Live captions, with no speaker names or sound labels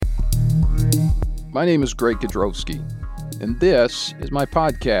My name is Greg Kudrowski, and this is my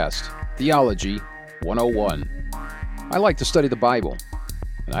podcast, Theology 101. I like to study the Bible,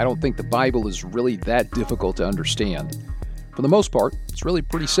 and I don't think the Bible is really that difficult to understand. For the most part, it's really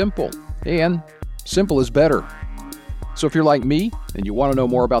pretty simple, and simple is better. So if you're like me, and you want to know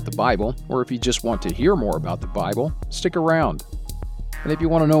more about the Bible, or if you just want to hear more about the Bible, stick around. And if you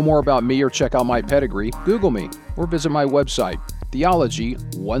want to know more about me or check out my pedigree, Google me, or visit my website,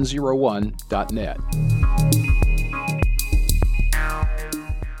 theology101.net.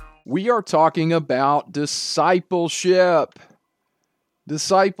 We are talking about discipleship.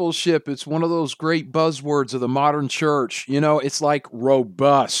 Discipleship, it's one of those great buzzwords of the modern church. You know, it's like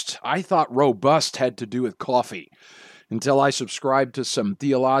robust. I thought robust had to do with coffee until I subscribed to some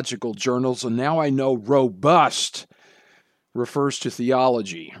theological journals, and now I know robust refers to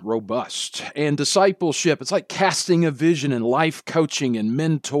theology, robust. And discipleship, it's like casting a vision and life coaching and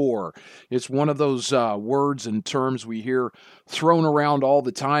mentor. It's one of those words and terms we hear thrown around all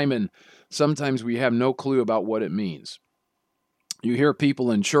the time, and sometimes we have no clue about what it means. You hear people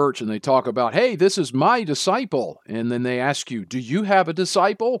in church and they talk about, hey, this is my disciple. And then they ask you, do you have a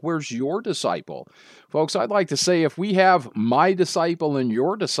disciple? Where's your disciple? Folks, I'd like to say if we have my disciple and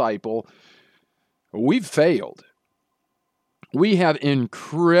your disciple, we've failed. We have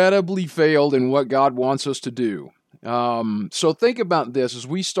incredibly failed in what God wants us to do. So think about this as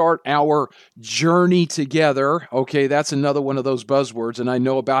we start our journey together. Okay, that's another one of those buzzwords, and I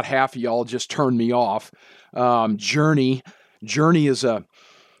know about half of y'all just turned me off. Journey is a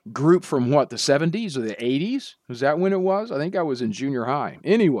group from what, the 70s or the 80s? Is that when it was? I think I was in junior high.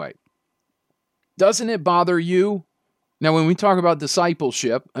 Anyway, doesn't it bother you? Now, when we talk about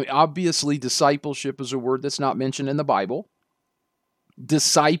discipleship, obviously discipleship is a word that's not mentioned in the Bible.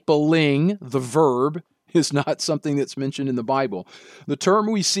 Discipling, the verb, is not something that's mentioned in the Bible. The term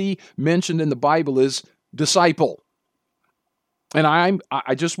we see mentioned in the Bible is disciple. And I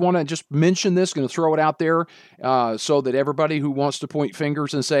just want to just mention this, going to throw it out there so that everybody who wants to point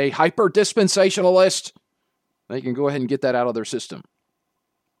fingers and say, hyper-dispensationalist, they can go ahead and get that out of their system.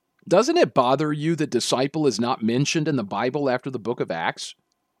 Doesn't it bother you that disciple is not mentioned in the Bible after the book of Acts?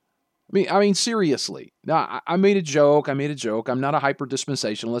 I mean, seriously. Now, I made a joke. I'm not a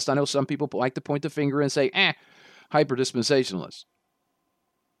hyper-dispensationalist. I know some people like to point the finger and say, hyper-dispensationalist.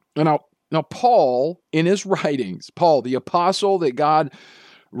 Now, Paul, in his writings, Paul, the apostle that God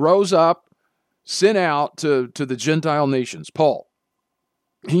rose up, sent out to the Gentile nations, Paul,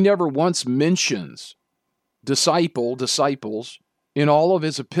 he never once mentions disciples in all of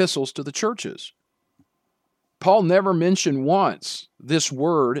his epistles to the churches. Paul never mentioned once this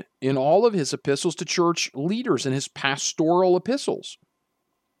word in all of his epistles to church leaders in his pastoral epistles.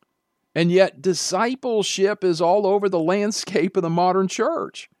 And yet discipleship is all over the landscape of the modern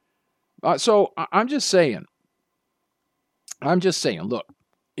church. So I'm just saying, look,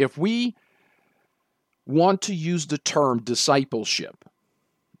 if we want to use the term discipleship,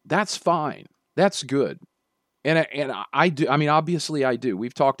 that's fine. That's good. And I do. I mean, obviously I do.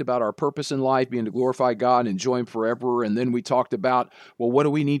 We've talked about our purpose in life being to glorify God and enjoy Him forever. And then we talked about, well, what do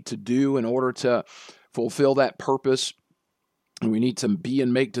we need to do in order to fulfill that purpose? And we need to be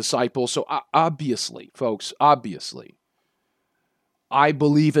and make disciples. So obviously, folks, I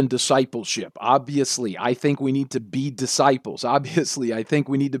believe in discipleship. Obviously, I think we need to be disciples. Obviously, I think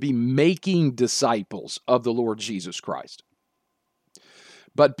we need to be making disciples of the Lord Jesus Christ.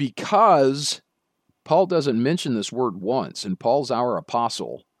 But because Paul doesn't mention this word once, and Paul's our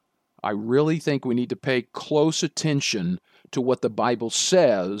apostle, I really think we need to pay close attention to what the Bible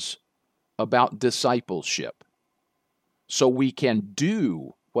says about discipleship, so we can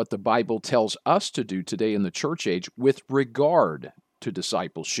do what the Bible tells us to do today in the church age with regard to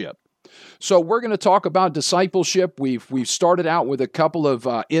discipleship. So we're going to talk about discipleship. We've started out with a couple of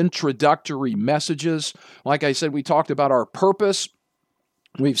introductory messages. Like I said, we talked about our purpose.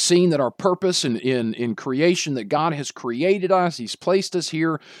 We've seen that our purpose in creation, that God has created us. He's placed us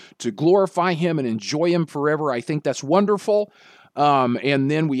here to glorify Him and enjoy Him forever. I think that's wonderful.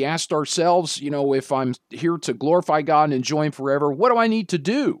 And then we asked ourselves, you know, if I'm here to glorify God and enjoy Him forever, what do I need to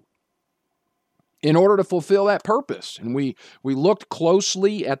do in order to fulfill that purpose? And we looked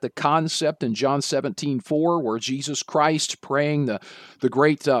closely at the concept in John 17:4, where Jesus Christ praying the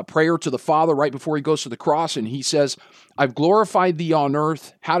great prayer to the Father right before He goes to the cross, and He says, I've glorified Thee on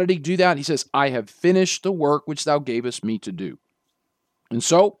earth. How did He do that? He says, I have finished the work which Thou gavest me to do. And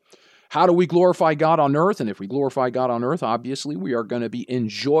so, how do we glorify God on earth? And if we glorify God on earth, obviously we are going to be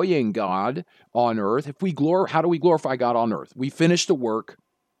enjoying God on earth. How do we glorify God on earth? We finish the work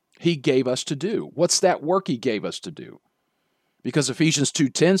He gave us to do. What's that work He gave us to do? Because Ephesians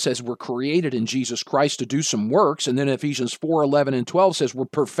 2:10 says we're created in Jesus Christ to do some works, and then Ephesians 4:11 and 12 says we're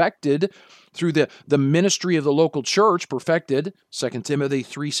perfected through the ministry of the local church, perfected, 2 Timothy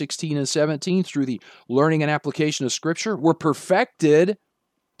 3:16 and 17, through the learning and application of Scripture. We're perfected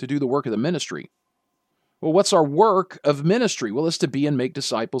to do the work of the ministry. Well, what's our work of ministry? Well, it's to be and make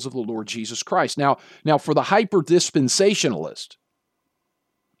disciples of the Lord Jesus Christ. Now for the hyper-dispensationalist,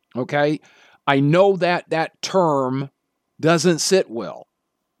 okay, I know that term doesn't sit well.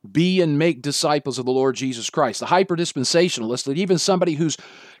 Be and make disciples of the Lord Jesus Christ. The hyper-dispensationalist, and even somebody who's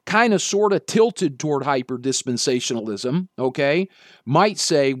kind of sort of tilted toward hyper-dispensationalism, okay, might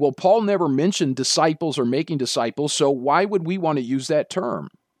say, well, Paul never mentioned disciples or making disciples, so why would we want to use that term?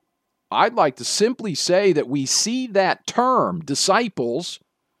 I'd like to simply say that we see that term, disciples,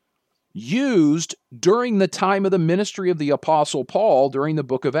 used during the time of the ministry of the Apostle Paul during the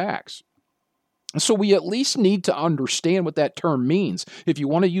book of Acts. So we at least need to understand what that term means. If you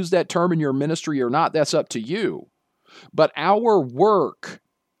want to use that term in your ministry or not, that's up to you. But our work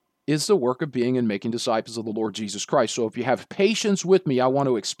is the work of being and making disciples of the Lord Jesus Christ. So if you have patience with me, I want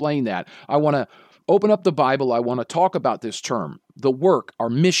to explain that. I want to open up the Bible. I want to talk about this term, the work, our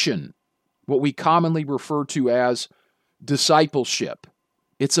mission, what we commonly refer to as discipleship.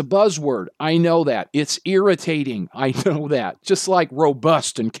 It's a buzzword. I know that. It's irritating. I know that. Just like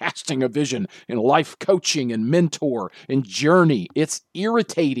robust and casting a vision and life coaching and mentor and journey. It's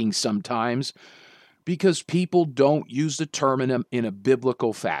irritating sometimes because people don't use the term in a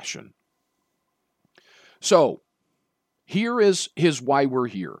biblical fashion. So, here is why we're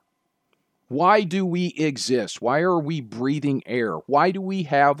here. Why do we exist? Why are we breathing air? Why do we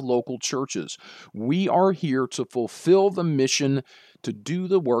have local churches? We are here to fulfill the mission to do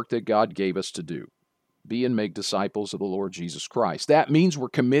the work that God gave us to do. Be and make disciples of the Lord Jesus Christ. That means we're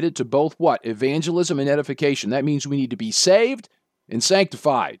committed to both what? Evangelism and edification. That means we need to be saved and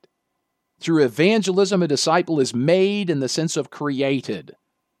sanctified. Through evangelism, a disciple is made in the sense of created.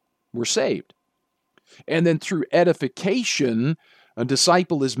 We're saved. And then through edification, a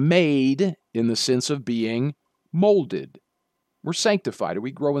disciple is made in the sense of being molded. We're sanctified, or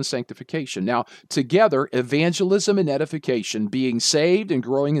we grow in sanctification. Now, together, evangelism and edification, being saved and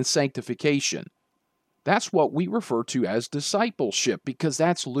growing in sanctification, that's what we refer to as discipleship, because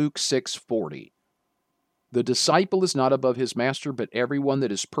that's Luke 6:40. The disciple is not above his master, but everyone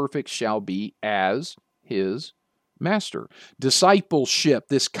that is perfect shall be as his master. Discipleship,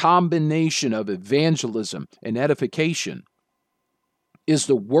 this combination of evangelism and edification, is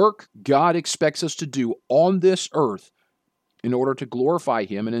the work God expects us to do on this earth in order to glorify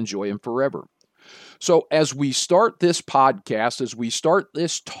Him and enjoy Him forever. So as we start this podcast, as we start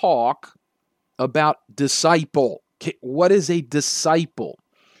this talk about disciple, what is a disciple?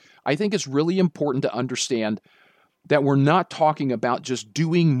 I think it's really important to understand that we're not talking about just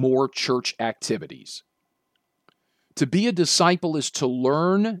doing more church activities. To be a disciple is to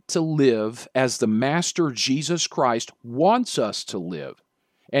learn to live as the Master Jesus Christ wants us to live.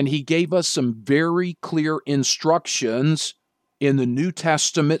 And He gave us some very clear instructions in the New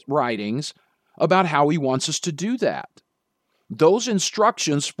Testament writings about how He wants us to do that. Those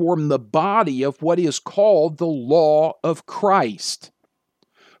instructions form the body of what is called the law of Christ.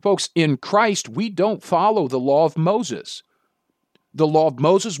 Folks, in Christ, we don't follow the law of Moses. The law of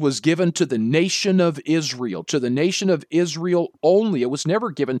Moses was given to the nation of Israel, to the nation of Israel only. It was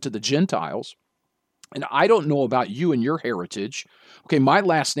never given to the Gentiles. And I don't know about you and your heritage. Okay, my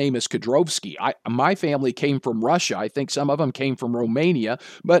last name is Kodrovsky. My family came from Russia. I think some of them came from Romania.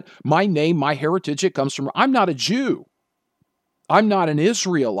 But my name, my heritage, it comes from... I'm not a Jew. I'm not an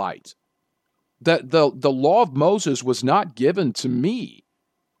Israelite. The law of Moses was not given to me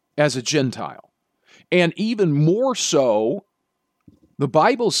as a Gentile. And even more so, the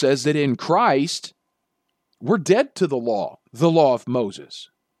Bible says that in Christ, we're dead to the law of Moses.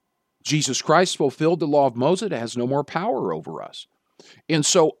 Jesus Christ fulfilled the law of Moses. It has no more power over us. And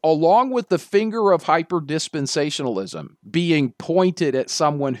so, along with the finger of hyper-dispensationalism being pointed at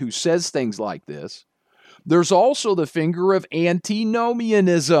someone who says things like this, there's also the finger of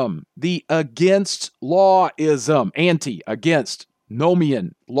antinomianism, the against lawism, anti, against,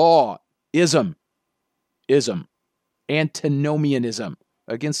 nomian, law, ism, antinomianism,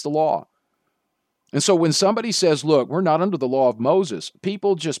 against the law. And so when somebody says, look, we're not under the law of Moses,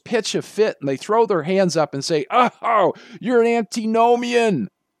 people just pitch a fit and they throw their hands up and say, oh, you're an antinomian,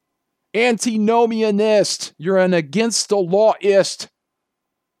 antinomianist, you're an against the lawist.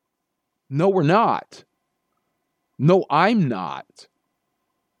 No, we're not. No, I'm not.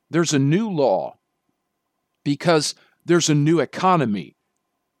 There's a new law because there's a new economy.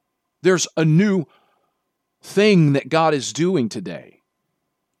 There's a new thing that God is doing today.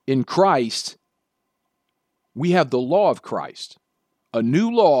 In Christ, we have the law of Christ, a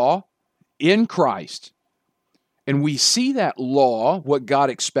new law in Christ. And we see that law, what God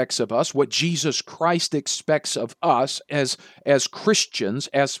expects of us, what Jesus Christ expects of us as Christians,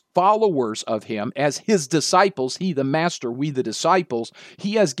 as followers of Him, as His disciples, He the master, we the disciples.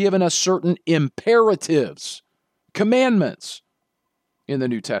 He has given us certain imperatives, commandments in the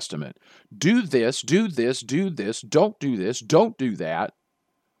New Testament. Do this, do this, do this, don't do this, don't do that.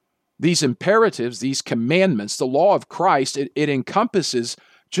 These imperatives, these commandments, the law of Christ, it encompasses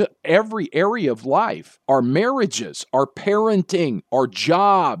every area of life, our marriages, our parenting, our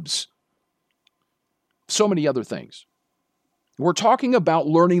jobs, so many other things. We're talking about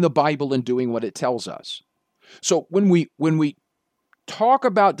learning the Bible and doing what it tells us. So when we talk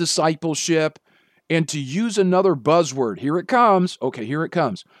about discipleship, and to use another buzzword, here it comes. Okay, here it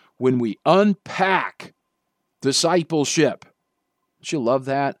comes. When we unpack discipleship, don't you love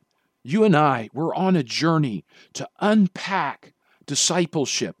that? You and I, we're on a journey to unpack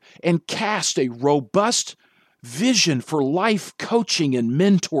discipleship and cast a robust vision for life coaching and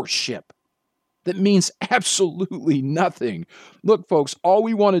mentorship that means absolutely nothing. Look, folks, all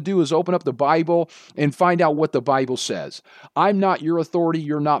we want to do is open up the Bible and find out what the Bible says. I'm not your authority.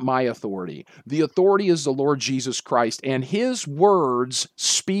 You're not my authority. The authority is the Lord Jesus Christ, and His words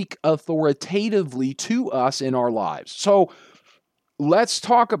speak authoritatively to us in our lives. So let's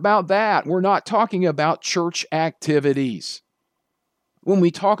talk about that. We're not talking about church activities. When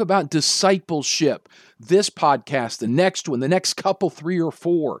we talk about discipleship, this podcast, the next one, the next couple, 3 or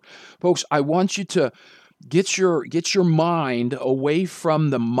 4, folks, I want you to get your mind away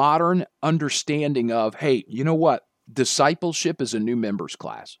from the modern understanding of, hey, you know what? Discipleship is a new members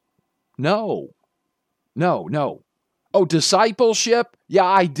class. No. Oh, discipleship? Yeah,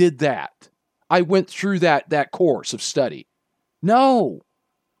 I did that. I went through that course of study. No.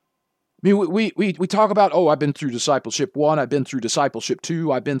 I mean, we talk about, I've been through discipleship 1, I've been through discipleship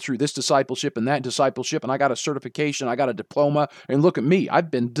 2, I've been through this discipleship and that discipleship, and I got a certification, I got a diploma, and look at me,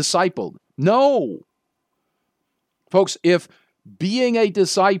 I've been discipled. No. Folks, if being a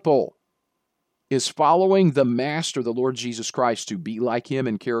disciple is following the Master, the Lord Jesus Christ, to be like Him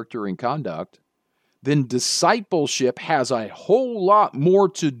in character and conduct, then discipleship has a whole lot more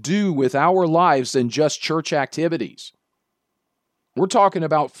to do with our lives than just church activities. We're talking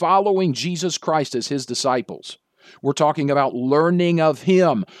about following Jesus Christ as His disciples. We're talking about learning of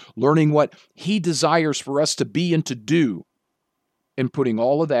Him, learning what He desires for us to be and to do, and putting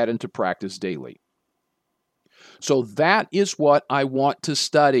all of that into practice daily. So that is what I want to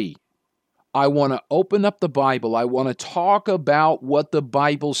study. I want to open up the Bible. I want to talk about what the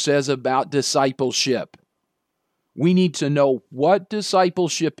Bible says about discipleship. We need to know what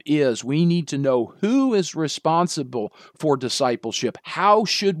discipleship is. We need to know who is responsible for discipleship. How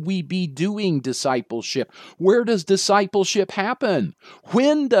should we be doing discipleship? Where does discipleship happen?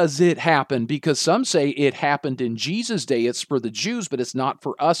 When does it happen? Because some say it happened in Jesus' day. It's for the Jews, but it's not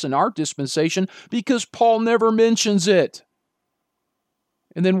for us in our dispensation because Paul never mentions it.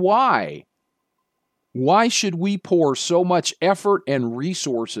 And then why? Why should we pour so much effort and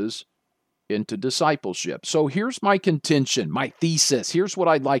resources into discipleship? So here's my contention, my thesis. Here's what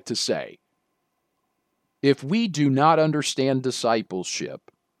I'd like to say. If we do not understand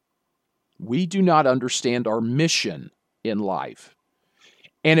discipleship, we do not understand our mission in life.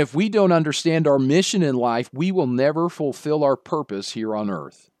 And if we don't understand our mission in life, we will never fulfill our purpose here on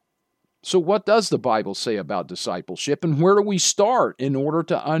earth. So what does the Bible say about discipleship, and where do we start in order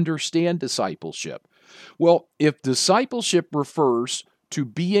to understand discipleship? Well, if discipleship refers to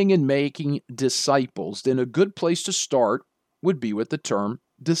being and making disciples, then a good place to start would be with the term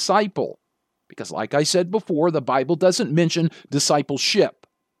disciple. Because like I said before, the Bible doesn't mention discipleship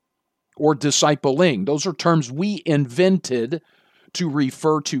or discipling. Those are terms we invented to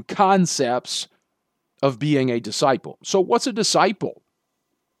refer to concepts of being a disciple. So what's a disciple?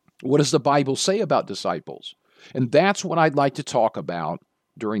 What does the Bible say about disciples? And that's what I'd like to talk about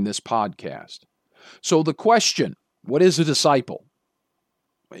during this podcast. So the question, what is a disciple?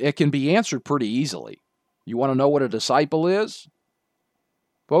 It can be answered pretty easily. You want to know what a disciple is?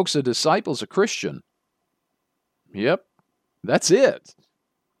 Folks, a disciple is a Christian. Yep, that's it.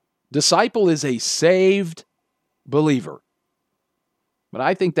 Disciple is a saved believer. But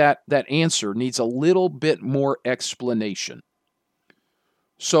I think that answer needs a little bit more explanation.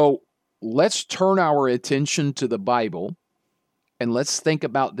 So let's turn our attention to the Bible and let's think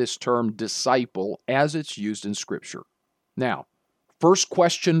about this term disciple as it's used in Scripture. Now, first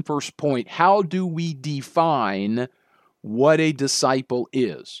question, first point, how do we define what a disciple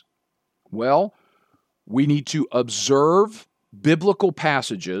is? Well, We need to observe biblical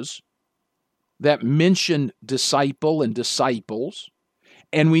passages that mention disciple and disciples,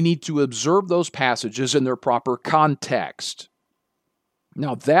 and we need to observe those passages in their proper context.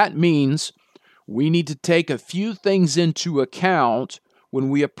 Now, that means we need to take a few things into account when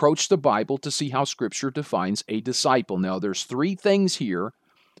we approach the Bible to see how Scripture defines a disciple. Now, there's three things here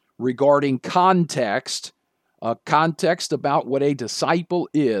regarding context, context about what a disciple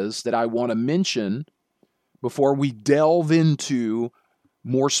is that I want to mention before we delve into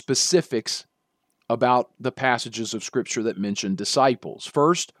more specifics about the passages of Scripture that mention disciples.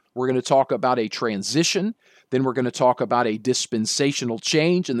 First, we're going to talk about a transition, then we're going to talk about a dispensational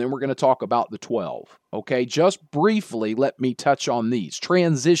change, and then we're going to talk about the 12. Okay, just briefly, let me touch on these.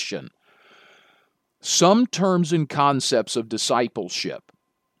 Transition. Some terms and concepts of discipleship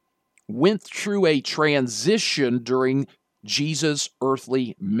went through a transition during Jesus'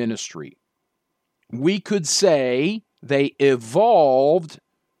 earthly ministry. We could say they evolved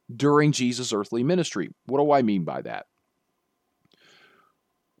during Jesus' earthly ministry. What do I mean by that?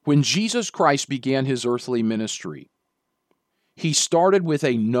 When Jesus Christ began his earthly ministry, he started with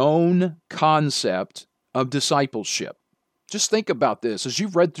a known concept of discipleship. Just think about this. As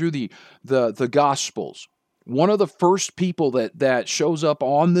you've read through the Gospels, one of the first people that shows up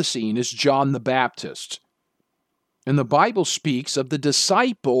on the scene is John the Baptist. And the Bible speaks of the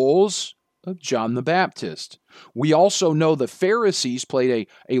disciples of John the Baptist. We also know the Pharisees played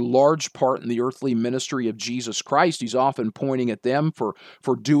a large part in the earthly ministry of Jesus Christ. He's often pointing at them for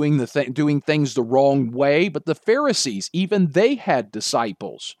doing things the wrong way. But the Pharisees, even they had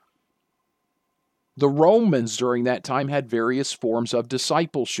disciples. The Romans during that time had various forms of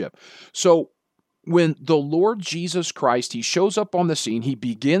discipleship. So when the Lord Jesus Christ, he shows up on the scene, he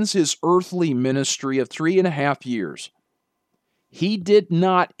begins his earthly ministry of 3.5 years. He did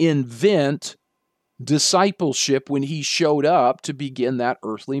not invent discipleship when he showed up to begin that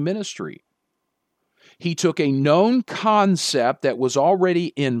earthly ministry. He took a known concept that was already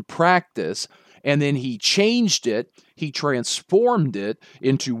in practice, and then he changed it, he transformed it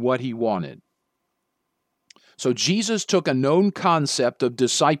into what he wanted. So Jesus took a known concept of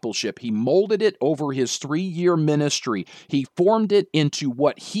discipleship, he molded it over his 3-year ministry, he formed it into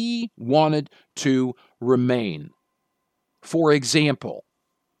what he wanted to remain. For example,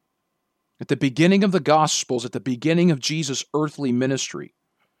 at the beginning of the Gospels, at the beginning of Jesus' earthly ministry,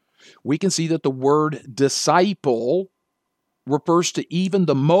 we can see that the word disciple refers to even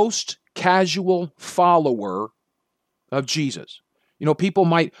the most casual follower of Jesus. You know, people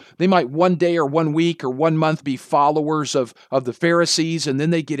might one day or 1 week or 1 month be followers of the Pharisees, and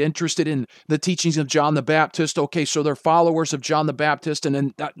then they get interested in the teachings of John the Baptist. Okay, so they're followers of John the Baptist, and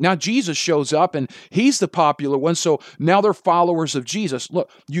then now Jesus shows up, and he's the popular one, so now they're followers of Jesus.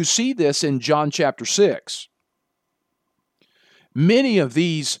 Look, you see this in John chapter 6. Many of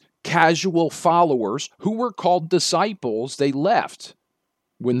these casual followers who were called disciples, they left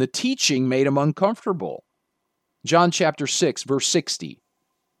when the teaching made them uncomfortable. John chapter 6, verse 60.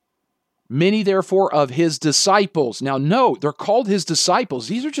 Many, therefore, of his disciples. Now, no, they're called his disciples.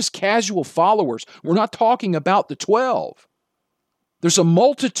 These are just casual followers. We're not talking about the 12. There's a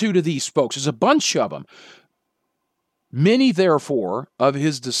multitude of these folks. There's a bunch of them. Many, therefore, of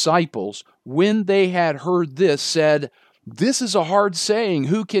his disciples, when they had heard this, said, "This is a hard saying.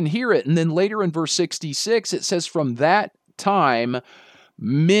 Who can hear it?" And then later in verse 66, it says, "From that time,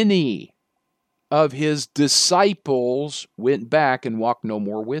 many of his disciples went back and walked no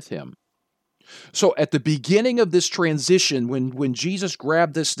more with him." So at the beginning of this transition, when Jesus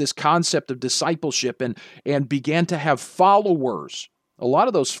grabbed this concept of discipleship and began to have followers, a lot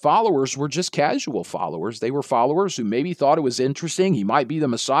of those followers were just casual followers. They were followers who maybe thought it was interesting. He might be the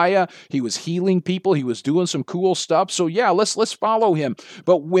Messiah. He was healing people. He was doing some cool stuff. So yeah, let's follow him.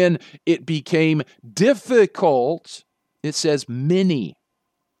 But when it became difficult, it says many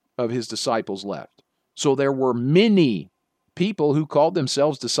of his disciples left. So there were many people who called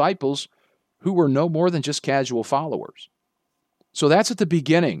themselves disciples who were no more than just casual followers. So that's at the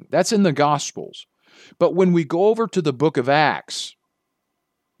beginning. That's in the Gospels. But when we go over to the book of Acts,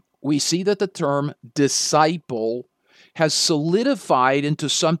 we see that the term disciple has solidified into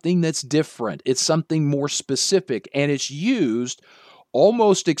something that's different. It's something more specific, and it's used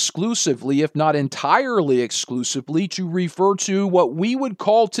almost exclusively, if not entirely exclusively, to refer to what we would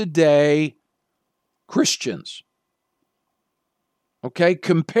call today Christians. Okay,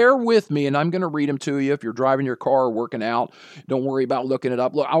 compare with me, and I'm going to read them to you. If you're driving your car or working out, don't worry about looking it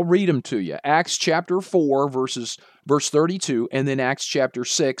up. Look, I'll read them to you. Acts chapter 4, verse 32, and then Acts chapter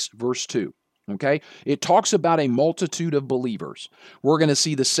 6, verse 2. Okay? It talks about a multitude of believers. We're going to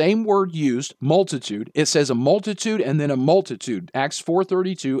see the same word used, multitude. It says a multitude and then a multitude. Acts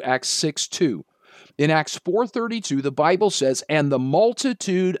 4:32, Acts 6:2. In Acts 4:32, the Bible says, "And the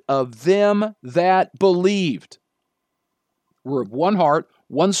multitude of them that believed were of one heart,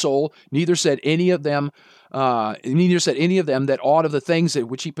 one soul, neither said any of them that aught of the things that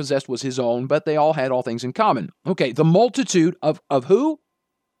which he possessed was his own, but they all had all things in common." Okay, the multitude of who?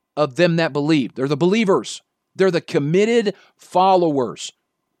 Of them that believed. They're the believers. They're the committed followers.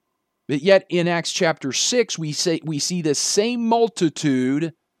 But yet in Acts chapter 6, we see this same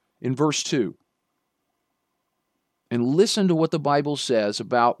multitude in verse 2. And listen to what the Bible says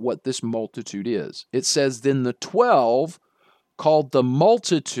about what this multitude is. It says, "Then the 12 called the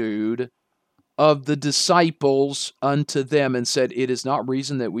multitude of the disciples unto them and said, It is not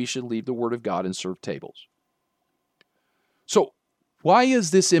reason that we should leave the word of God and serve tables." So, why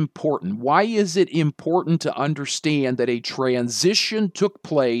is this important? Why is it important to understand that a transition took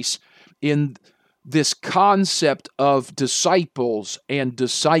place in this concept of disciples and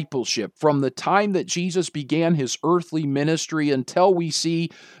discipleship from the time that Jesus began his earthly ministry until we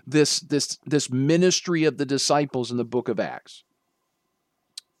see this ministry of the disciples in the book of Acts?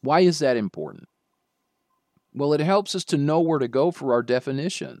 Why is that important? Well, it helps us to know where to go for our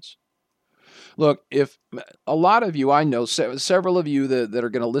definitions. Look, if a lot of you, I know several of you that are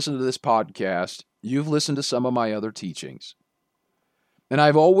going to listen to this podcast, you've listened to some of my other teachings. And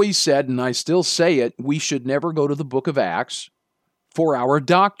I've always said, and I still say it, we should never go to the book of Acts for our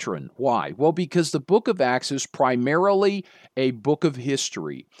doctrine. Why? Well, because the book of Acts is primarily a book of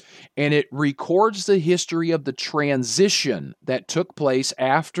history, and it records the history of the transition that took place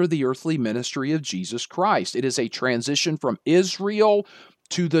after the earthly ministry of Jesus Christ. It is a transition from Israel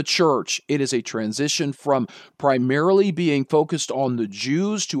to the church. It is a transition from primarily being focused on the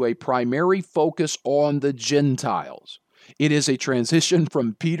Jews to a primary focus on the Gentiles. It is a transition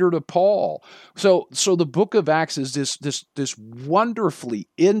from Peter to Paul. So the book of Acts is this wonderfully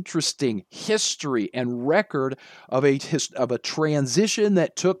interesting history and record of a transition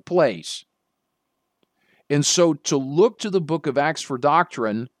that took place. And so to look to the book of Acts for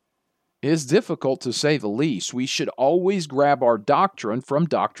doctrine is difficult, to say the least. We should always grab our doctrine from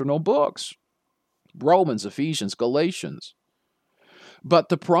doctrinal books. Romans, Ephesians, Galatians. But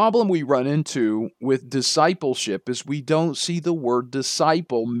the problem we run into with discipleship is we don't see the word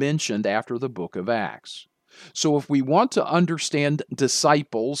disciple mentioned after the book of Acts. So if we want to understand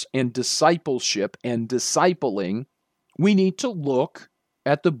disciples and discipleship and discipling, we need to look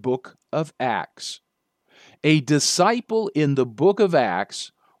at the book of Acts. A disciple in the book of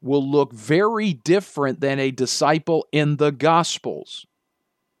Acts will look very different than a disciple in the Gospels.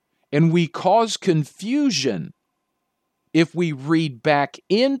 And we cause confusion if we read back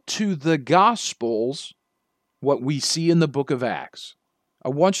into the Gospels what we see in the book of Acts. I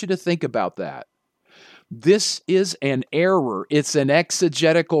want you to think about that. This is an error. It's an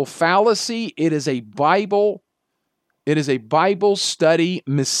exegetical fallacy. It is a Bible study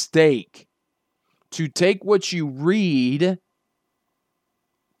mistake to take what you read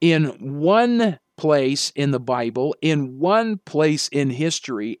in one place in the Bible, in one place in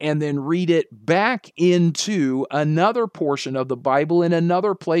history, and then read it back into another portion of the Bible in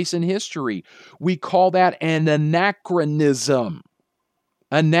another place in history. We call that an anachronism.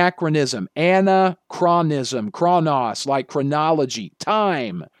 Anachronism, anachronism, chronos, like chronology,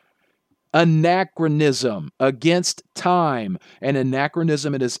 time. Anachronism, against time. An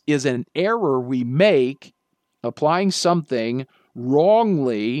anachronism is an error we make applying something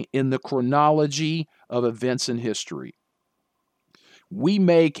wrongly in the chronology of events in history. We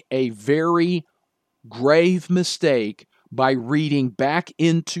make a very grave mistake by reading back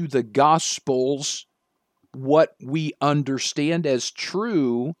into the Gospels what we understand as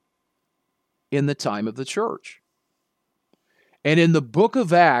true in the time of the church. And in the book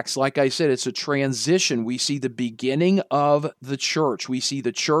of Acts, like I said, it's a transition. We see the beginning of the church. We see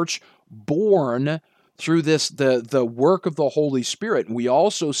the church born through the work of the Holy Spirit. And we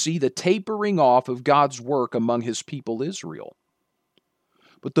also see the tapering off of God's work among his people Israel.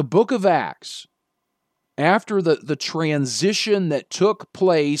 But the book of Acts, after the transition that took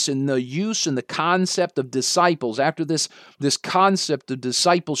place in the use and the concept of disciples, after this concept of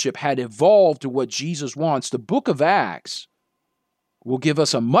discipleship had evolved to what Jesus wants, the book of Acts will give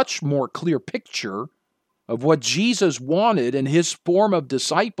us a much more clear picture of what Jesus wanted in his form of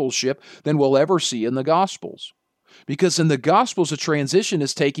discipleship than we'll ever see in the Gospels. Because in the Gospels, a transition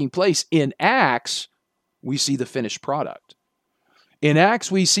is taking place. In Acts, we see the finished product. In Acts,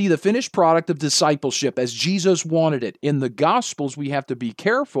 we see the finished product of discipleship as Jesus wanted it. In the Gospels, we have to be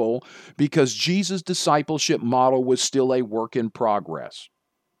careful because Jesus' discipleship model was still a work in progress.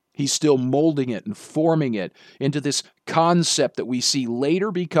 He's still molding it and forming it into this concept that we see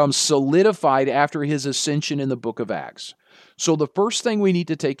later become solidified after his ascension in the book of Acts. So the first thing we need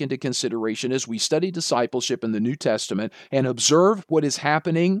to take into consideration as we study discipleship in the New Testament and observe what is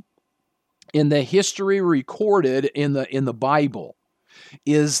happening in the history recorded in the Bible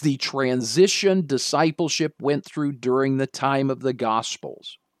is the transition discipleship went through during the time of the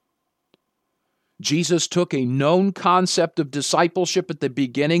Gospels. Jesus took a known concept of discipleship at the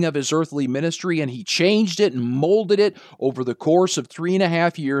beginning of his earthly ministry, and he changed it and molded it over the course of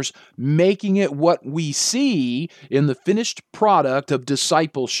 3.5 years, making it what we see in the finished product of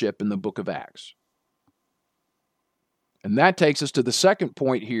discipleship in the book of Acts. And that takes us to the second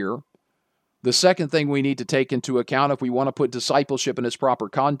point here. The second thing we need to take into account if we want to put discipleship in its proper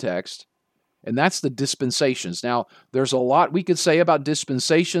context, and that's the dispensations. Now, there's a lot we could say about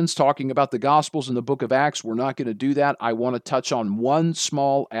dispensations, talking about the Gospels in the book of Acts. We're not going to do that. I want to touch on one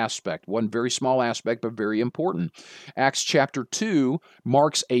small aspect, one very small aspect, but very important. Acts chapter 2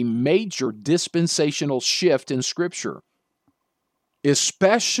 marks a major dispensational shift in Scripture,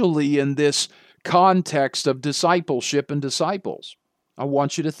 especially in this context of discipleship and disciples. I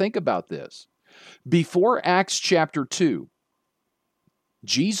want you to think about this. Before Acts chapter 2,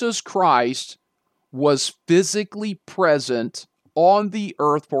 Jesus Christ was physically present on the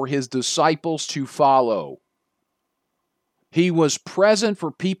earth for his disciples to follow. He was present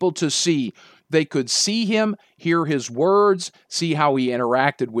for people to see. They could see him, hear his words, see how he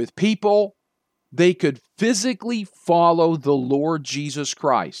interacted with people. They could physically follow the Lord Jesus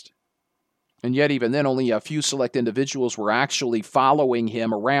Christ. And yet, even then, only a few select individuals were actually following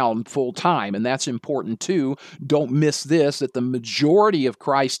him around full time. And that's important too. Don't miss this, that the majority of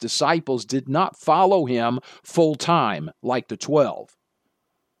Christ's disciples did not follow him full time like the 12.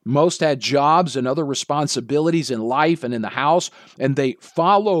 Most had jobs and other responsibilities in life and in the house, and they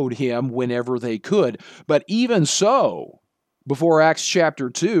followed him whenever they could. But even so, before Acts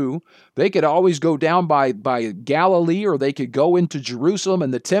chapter 2, they could always go down by Galilee, or they could go into Jerusalem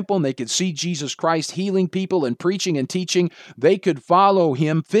and the temple, and they could see Jesus Christ healing people and preaching and teaching. They could follow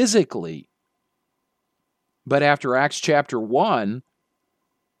him physically. But after Acts chapter 1,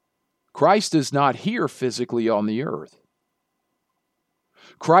 Christ is not here physically on the earth.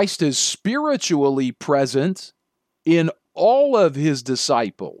 Christ is spiritually present in all of his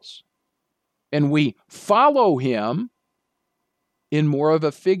disciples. And we follow him in more of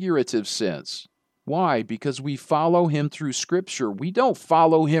a figurative sense. Why? Because we follow him through Scripture. We don't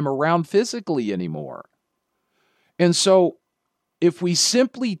follow him around physically anymore. And so, if we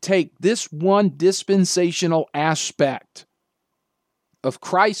simply take this one dispensational aspect of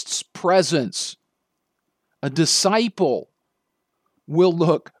Christ's presence, a disciple will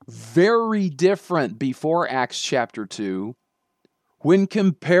look very different before Acts chapter 2 when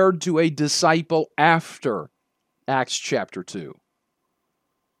compared to a disciple after Acts chapter 2.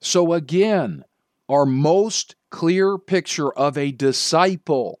 So again, our most clear picture of a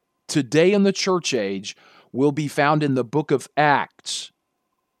disciple today in the church age will be found in the book of Acts,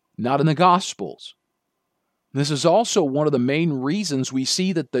 not in the Gospels. This is also one of the main reasons we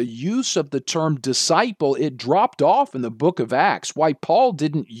see that the use of the term disciple, it dropped off in the book of Acts, why Paul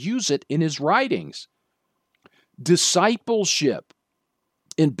didn't use it in his writings. Discipleship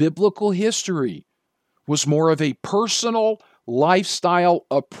in biblical history was more of a personal lifestyle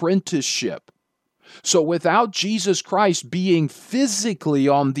apprenticeship. So without Jesus Christ being physically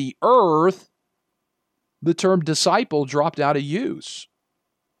on the earth, the term disciple dropped out of use.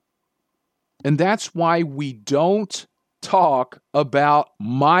 And that's why we don't talk about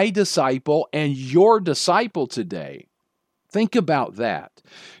my disciple and your disciple today. Think about that.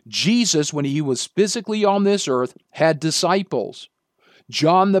 Jesus, when he was physically on this earth, had disciples.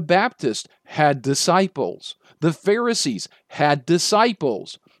 John the Baptist had disciples. The Pharisees had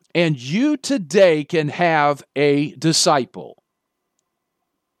disciples. And you today can have a disciple.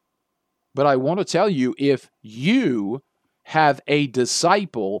 But I want to tell you, if you have a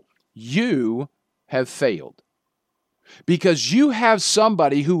disciple, you have failed. Because you have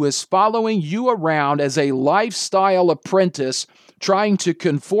somebody who is following you around as a lifestyle apprentice, trying to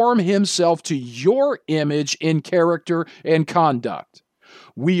conform himself to your image in character and conduct.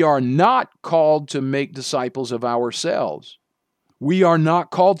 We are not called to make disciples of ourselves. We are not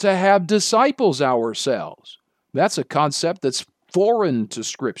called to have disciples ourselves. That's a concept that's foreign to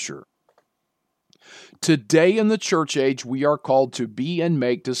Scripture. Today in the church age, we are called to be and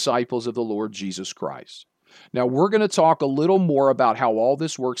make disciples of the Lord Jesus Christ. Now, we're going to talk a little more about how all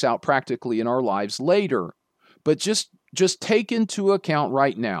this works out practically in our lives later, but just take into account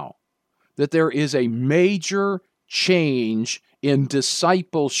right now that there is a major change in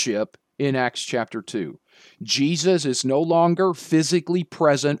discipleship in Acts chapter 2. Jesus is no longer physically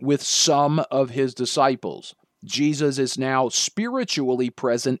present with some of his disciples. Jesus is now spiritually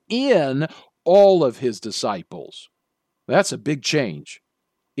present in all of his disciples. That's a big change.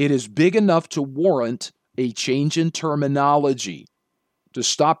 It is big enough to warrant a change in terminology, to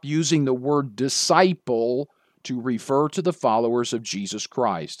stop using the word disciple to refer to the followers of Jesus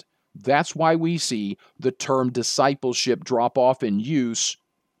Christ. That's why we see the term discipleship drop off in use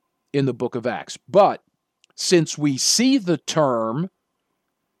in the book of Acts. But since we see the term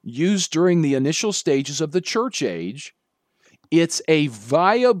used during the initial stages of the church age, it's a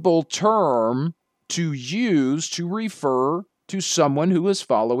viable term to use to refer to someone who is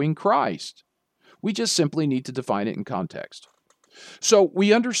following Christ. We just simply need to define it in context. So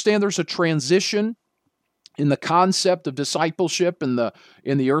we understand there's a transition in the concept of discipleship in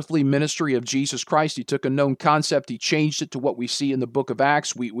the earthly ministry of Jesus Christ. He took a known concept, he changed it to what we see in the book of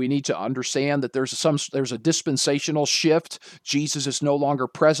Acts. We need to understand that there's a dispensational shift. Jesus is no longer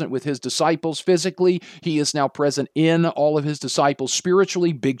present with his disciples physically. He is now present in all of his disciples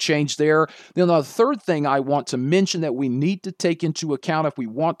spiritually. Big change there. Then the third thing I want to mention that we need to take into account if we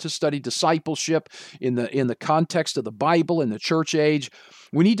want to study discipleship in the context of the Bible in the church age,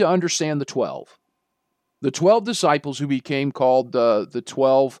 we need to understand the 12. The 12 disciples who became called the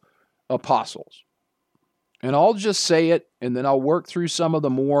 12 apostles. And I'll just say it, and then I'll work through some of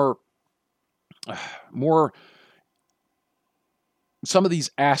the some of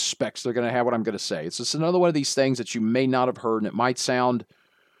these aspects they're going to have what I'm going to say. It's just another one of these things that you may not have heard, and it might sound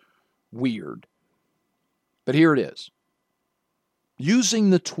weird. But here it is.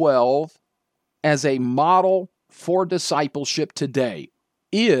 Using the 12 as a model for discipleship today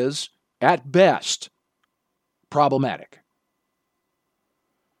is, at best, problematic.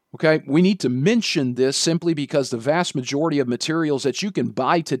 Okay, we need to mention this simply because the vast majority of materials that you can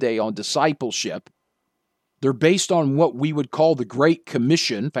buy today on discipleship, they're based on what we would call the Great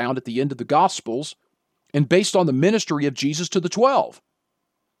Commission found at the end of the Gospels and based on the ministry of Jesus to the 12.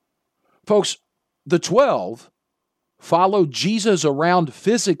 Folks, the 12 followed Jesus around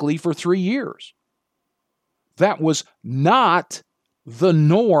physically for 3 years. That was not the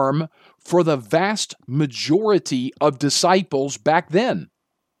norm for the vast majority of disciples back then.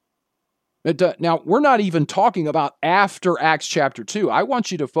 Now, we're not even talking about after Acts chapter 2. I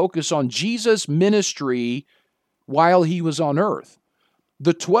want you to focus on Jesus' ministry while he was on earth.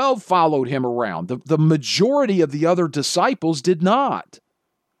 The 12 followed him around. The majority of the other disciples did not.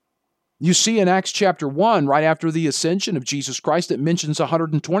 You see in Acts chapter 1, right after the ascension of Jesus Christ, it mentions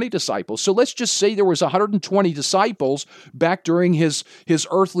 120 disciples. So let's just say there was 120 disciples back during his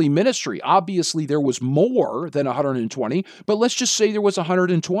earthly ministry. Obviously, there was more than 120, but let's just say there was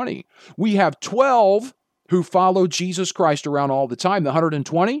 120. We have 12 who followed Jesus Christ around all the time. The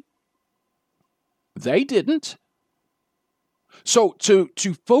 120, they didn't. So to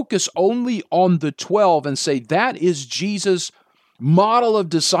focus only on the 12 and say that is Jesus' model of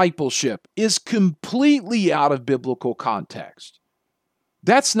discipleship is completely out of biblical context.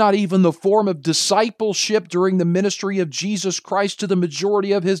 That's not even the form of discipleship during the ministry of Jesus Christ to the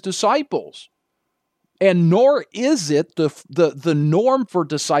majority of his disciples. And nor is it the norm for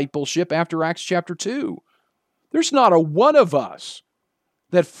discipleship after Acts chapter 2. There's not a one of us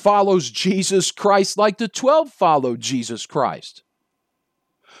that follows Jesus Christ like the 12 followed Jesus Christ.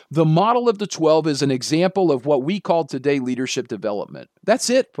 The model of the 12 is an example of what we call today leadership development. That's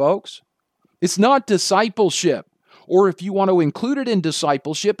it, folks. It's not discipleship. Or if you want to include it in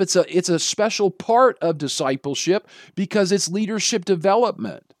discipleship, it's a special part of discipleship because it's leadership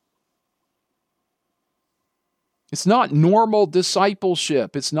development. It's not normal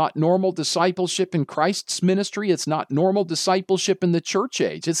discipleship. It's not normal discipleship in Christ's ministry. It's not normal discipleship in the church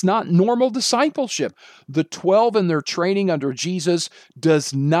age. It's not normal discipleship. The 12 in their training under Jesus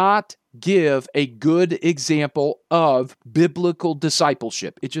does not give a good example of biblical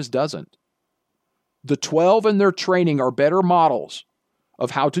discipleship. It just doesn't. The 12 in their training are better models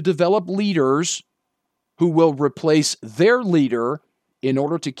of how to develop leaders who will replace their leader in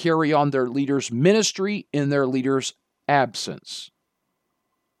order to carry on their leader's ministry in their leader's absence.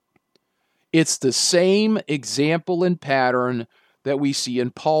 It's the same example and pattern that we see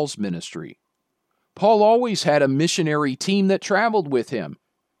in Paul's ministry. Paul always had a missionary team that traveled with him.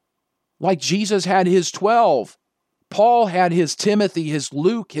 Like Jesus had his 12, Paul had his Timothy, his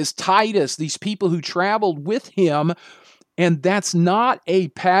Luke, his Titus, these people who traveled with him, and that's not a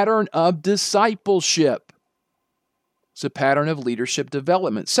pattern of discipleship. It's a pattern of leadership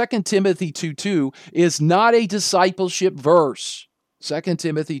development. 2 Timothy 2:2 is not a discipleship verse. 2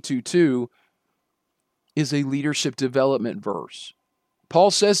 Timothy 2:2 is a leadership development verse.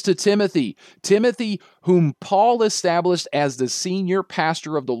 Paul says to Timothy, whom Paul established as the senior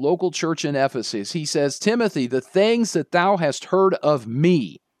pastor of the local church in Ephesus, he says, Timothy, the things that thou hast heard of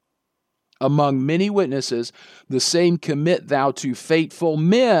me among many witnesses, the same commit thou to faithful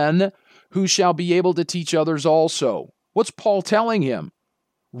men who shall be able to teach others also. What's Paul telling him?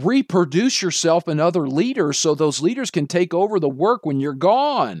 Reproduce yourself in other leaders so those leaders can take over the work when you're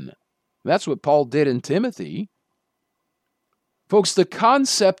gone. That's what Paul did in Timothy. Folks, the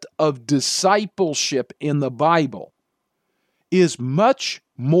concept of discipleship in the Bible is much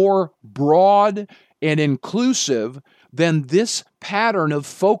more broad and inclusive than this pattern of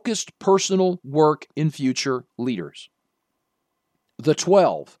focused personal work in future leaders. The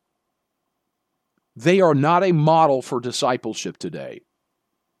 12, they are not a model for discipleship today.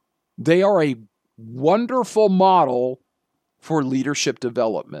 They are a wonderful model for leadership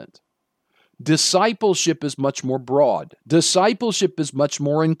development. Discipleship is much more broad. Discipleship is much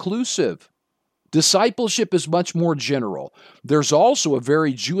more inclusive. Discipleship is much more general. There's also a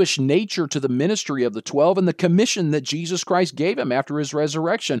very Jewish nature to the ministry of the 12 and the commission that Jesus Christ gave him after his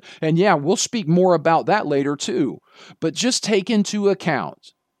resurrection. And yeah, we'll speak more about that later too. But just take into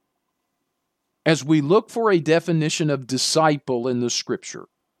account, as we look for a definition of disciple in the Scripture,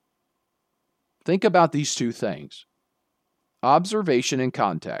 think about these two things: observation and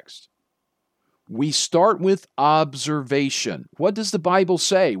context. We start with observation. What does the Bible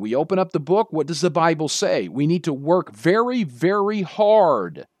say? We open up the book. What does the Bible say? We need to work very, very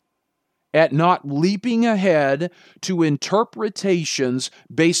hard at not leaping ahead to interpretations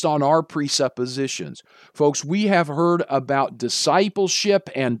based on our presuppositions. Folks, we have heard about discipleship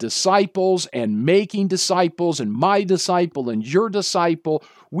and disciples and making disciples and my disciple and your disciple.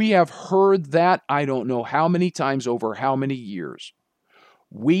 We have heard that I don't know how many times over how many years.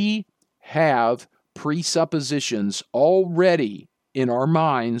 We have presuppositions already in our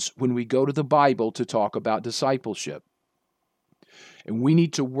minds when we go to the Bible to talk about discipleship. And we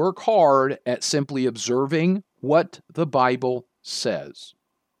need to work hard at simply observing what the Bible says,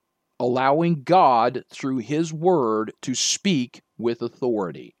 allowing God through His Word to speak with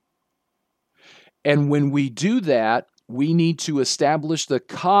authority. And when we do that, we need to establish the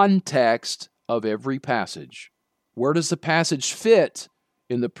context of every passage. Where does the passage fit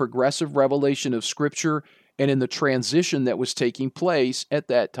in the progressive revelation of Scripture and in the transition that was taking place at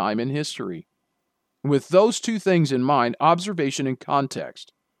that time in history? With those two things in mind, observation and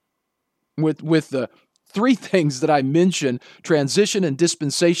context, with the three things that I mentioned, transition and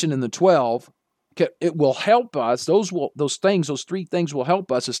dispensation in the 12, it will help us, those three things will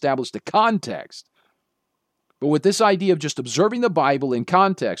help us establish the context. But with this idea of just observing the Bible in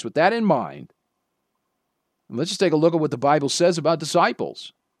context, with that in mind, let's just take a look at what the Bible says about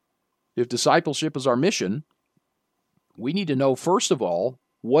disciples. If discipleship is our mission, we need to know, first of all,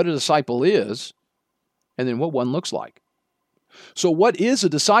 what a disciple is, and then what one looks like. So what is a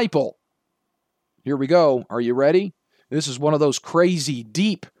disciple? Here we go. Are you ready? This is one of those crazy,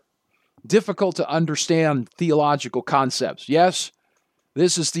 deep, difficult to understand theological concepts. Yes,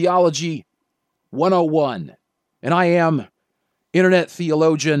 this is Theology 101, and I am internet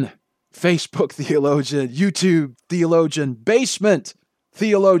theologian, Facebook theologian, YouTube theologian, basement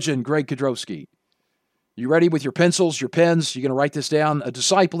theologian, Greg Kudrowski. You ready with your pencils, your pens? You're going to write this down. A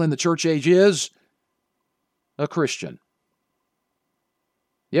disciple in the church age is a Christian.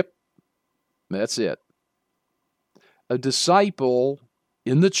 Yep, that's it. A disciple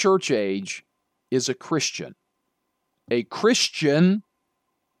in the church age is a Christian. A Christian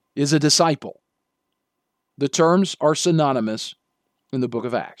is a disciple. The terms are synonymous in the book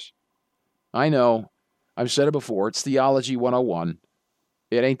of Acts. I know, I've said it before, it's Theology 101.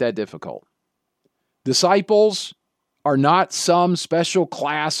 It ain't that difficult. Disciples are not some special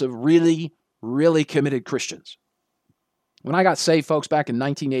class of really, really committed Christians. When I got saved, folks, back in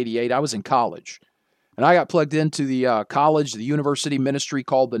 1988, I was in college. And I got plugged into the university ministry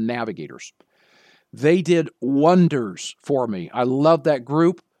called the Navigators. They did wonders for me. I love that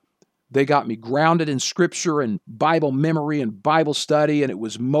group. They got me grounded in Scripture and Bible memory and Bible study, and it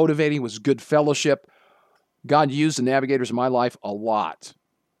was motivating. It was good fellowship. God used the Navigators in my life a lot.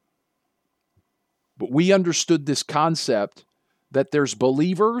 But we understood this concept that there's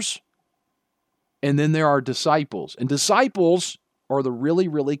believers and then there are disciples. And disciples are the really,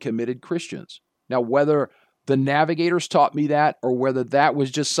 really committed Christians. Now, whether the Navigators taught me that or whether that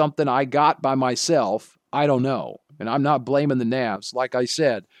was just something I got by myself, I don't know. And I'm not blaming the Navs. Like I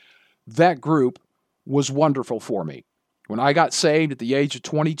said, that group was wonderful for me. When I got saved at the age of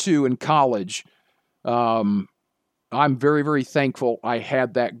 22 in college, I'm very, very thankful I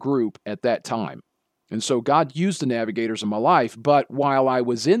had that group at that time. And so God used the Navigators in my life. But while I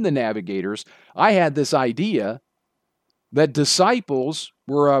was in the Navigators, I had this idea that disciples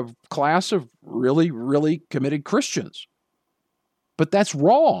were a class of really, really committed Christians. But that's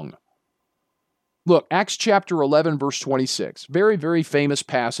wrong. Look, Acts chapter 11, verse 26. Very, very famous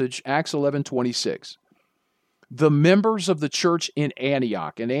passage, Acts 11:26. The members of the church in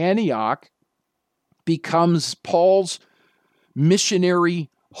Antioch. And Antioch becomes Paul's missionary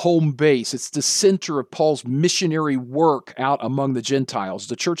home base. It's the center of Paul's missionary work out among the Gentiles.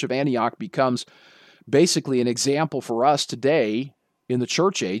 The church of Antioch becomes basically an example for us today in the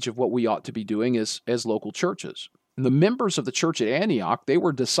church age of what we ought to be doing as local churches. And the members of the church at Antioch, they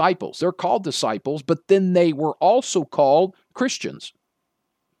were disciples. They're called disciples, but then they were also called Christians.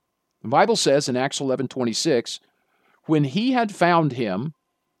 The Bible says in Acts 11:26, when he had found him,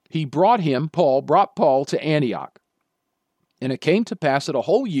 he brought Paul to Antioch. And it came to pass that a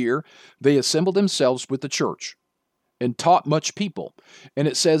whole year they assembled themselves with the church and taught much people. And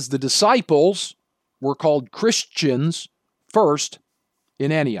it says the disciples were called Christians first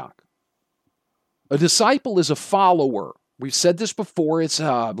in Antioch. A disciple is a follower. We've said this before. It's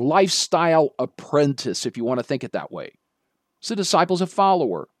a lifestyle apprentice, if you want to think it that way. So a disciple is a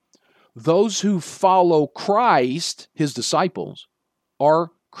follower. Those who follow Christ, his disciples,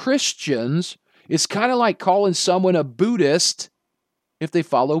 are Christians. It's kind of like calling someone a Buddhist if they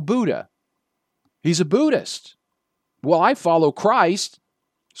follow Buddha. He's a Buddhist. Well, I follow Christ,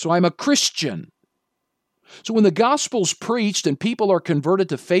 so I'm a Christian. So when the gospel's preached and people are converted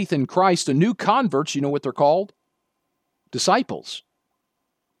to faith in Christ, the new converts, you know what they're called? Disciples.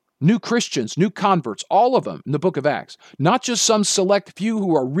 New Christians, new converts, all of them in the book of Acts. Not just some select few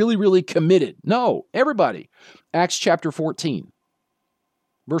who are really, really committed. No, everybody. Acts chapter 14,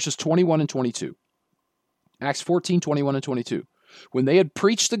 verses 21 and 22. Acts 14, 21 and 22. When they had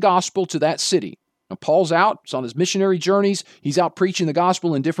preached the gospel to that city, now Paul's out, he's on his missionary journeys, he's out preaching the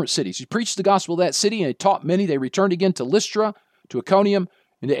gospel in different cities. He preached the gospel to that city and he taught many. They returned again to Lystra, to Iconium,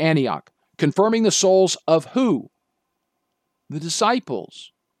 and to Antioch, confirming the souls of who? The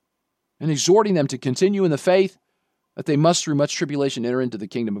disciples, and exhorting them to continue in the faith that they must through much tribulation enter into the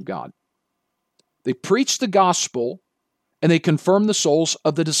kingdom of God. They preached the gospel and they confirmed the souls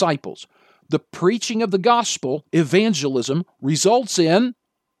of the disciples. The preaching of the gospel, evangelism, results in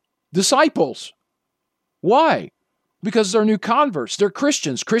disciples. Why? Because they're new converts. They're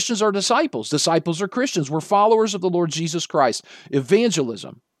Christians. Christians are disciples. Disciples are Christians. We're followers of the Lord Jesus Christ.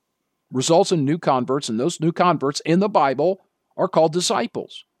 Evangelism results in new converts, and those new converts in the Bible are called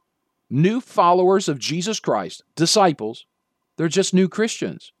disciples. New followers of Jesus Christ, disciples, they're just new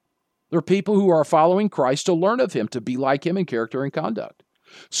Christians. They're people who are following Christ to learn of him, to be like him in character and conduct.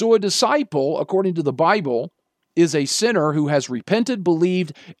 So a disciple, according to the Bible, is a sinner who has repented,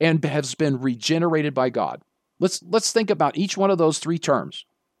 believed, and has been regenerated by God. Let's think about each one of those three terms.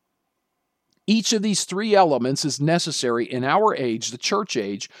 Each of these three elements is necessary in our age, the church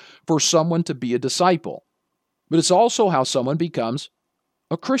age, for someone to be a disciple. But it's also how someone becomes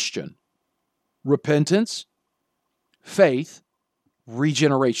a Christian. Repentance, faith,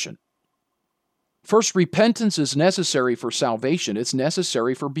 regeneration. First, repentance is necessary for salvation. It's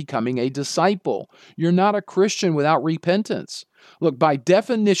necessary for becoming a disciple. You're not a Christian without repentance. Look, by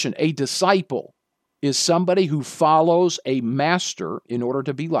definition, a disciple is somebody who follows a master in order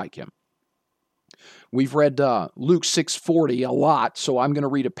to be like him. We've read Luke 6:40 a lot, so I'm going to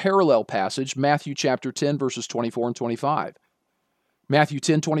read a parallel passage, Matthew chapter 10, verses 24 and 25. Matthew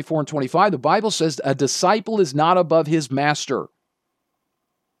 10, 24 and 25, the Bible says, a disciple is not above his master,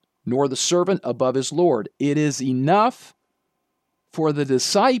 nor the servant above his Lord. It is enough for the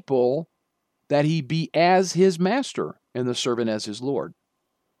disciple that he be as his master and the servant as his Lord.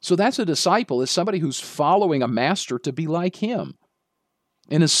 So that's a disciple, is somebody who's following a master to be like him.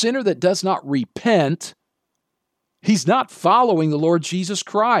 And a sinner that does not repent, he's not following the Lord Jesus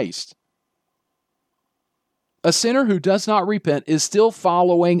Christ. A sinner who does not repent is still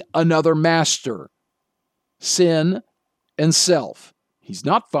following another master, sin and self. He's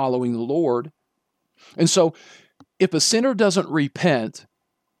not following the Lord. And so, if a sinner doesn't repent,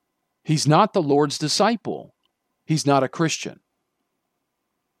 he's not the Lord's disciple. He's not a Christian.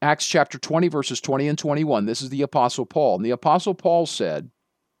 Acts chapter 20, verses 20 and 21. This is the Apostle Paul. And the Apostle Paul said,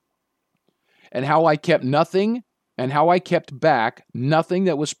 and how I kept nothing, and how I kept back nothing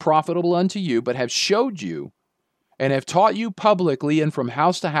that was profitable unto you, but have showed you, and have taught you publicly and from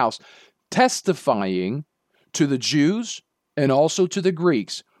house to house, testifying to the Jews and also to the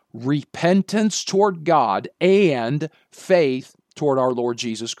Greeks, repentance toward God and faith toward our Lord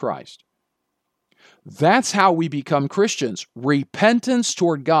Jesus Christ. That's how we become Christians. Repentance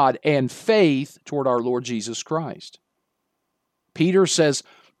toward God and faith toward our Lord Jesus Christ. Peter says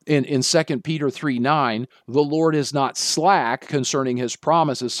in 2 Peter 3:9, the Lord is not slack concerning his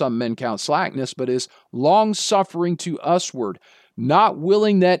promise, as some men count slackness, but is long-suffering to usward, not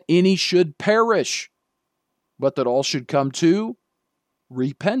willing that any should perish, but that all should come to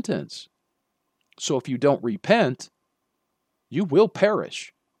repentance. So if you don't repent, you will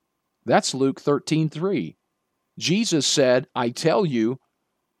perish. That's Luke 13:3. Jesus said, I tell you,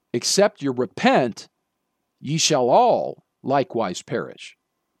 except you repent, ye shall all likewise perish.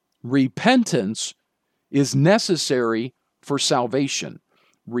 Repentance is necessary for salvation.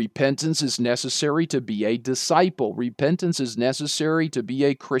 Repentance is necessary to be a disciple. Repentance is necessary to be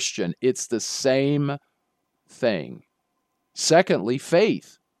a Christian. It's the same thing. Secondly,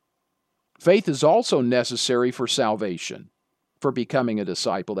 faith. Faith is also necessary for salvation, for becoming a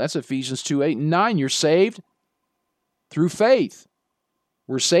disciple. That's Ephesians 2:8-9. You're saved through faith.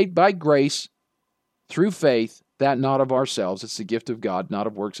 We're saved by grace through faith, that not of ourselves. It's the gift of God, not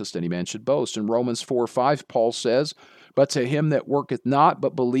of works, lest any man should boast. In Romans 4:5, Paul says, but to him that worketh not,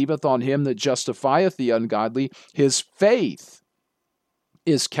 but believeth on him that justifieth the ungodly, his faith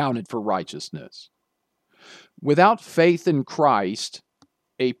is counted for righteousness. Without faith in Christ,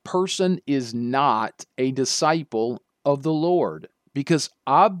 a person is not a disciple of the Lord, because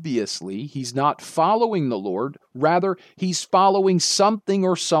obviously he's not following the Lord. Rather, he's following something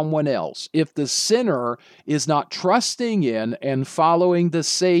or someone else. If the sinner is not trusting in and following the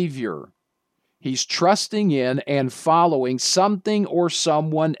Savior, he's trusting in and following something or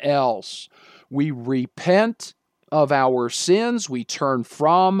someone else. We repent of our sins. We turn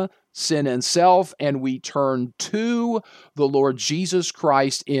from sin and self, and we turn to the Lord Jesus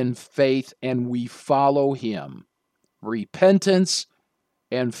Christ in faith, and we follow him. Repentance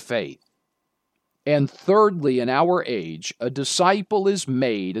and faith. And thirdly, in our age, a disciple is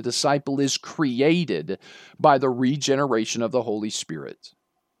made, a disciple is created by the regeneration of the Holy Spirit.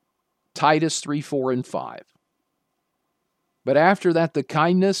 Titus 3:4-5. But after that, the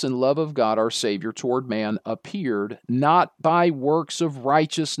kindness and love of God our Savior toward man appeared, not by works of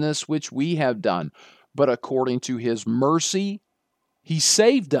righteousness which we have done, but according to his mercy, he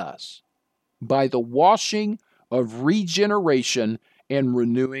saved us by the washing of regeneration and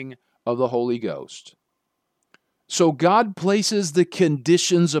renewing of the Holy Ghost. So God places the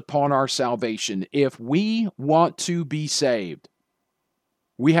conditions upon our salvation. If we want to be saved,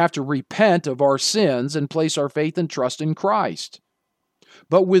 we have to repent of our sins and place our faith and trust in Christ.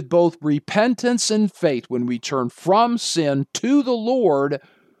 But with both repentance and faith, when we turn from sin to the Lord,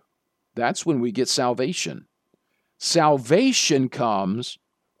 that's when we get salvation. Salvation comes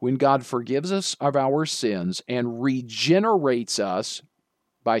when God forgives us of our sins and regenerates us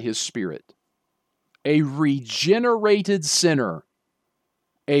by his Spirit. A regenerated sinner,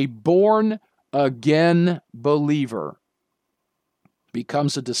 a born-again believer,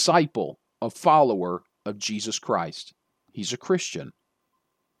 becomes a disciple, a follower of Jesus Christ. He's a Christian.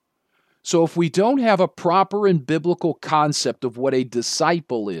 So if we don't have a proper and biblical concept of what a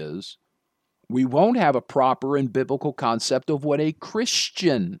disciple is, we won't have a proper and biblical concept of what a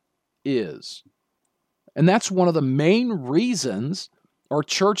Christian is. And that's one of the main reasons our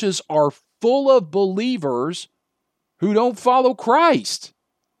churches are full of believers who don't follow Christ.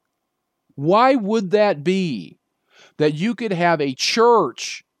 Why would that be? That you could have a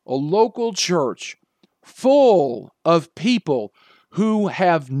church, a local church, full of people who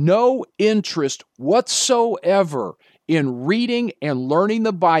have no interest whatsoever in reading and learning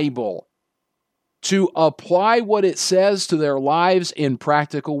the Bible to apply what it says to their lives in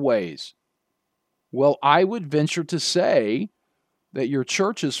practical ways. Well, I would venture to say that your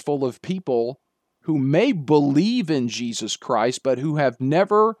church is full of people who may believe in Jesus Christ, but who have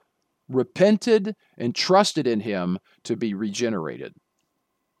never repented and trusted in him to be regenerated.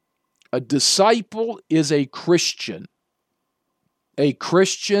 A disciple is a Christian. A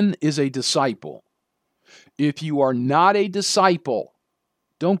Christian is a disciple. If you are not a disciple,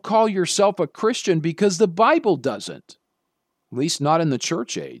 don't call yourself a Christian, because the Bible doesn't, at least not in the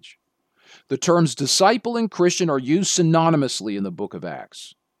church age. The terms disciple and Christian are used synonymously in the book of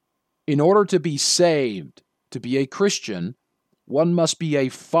Acts. In order to be saved, to be a Christian, one must be a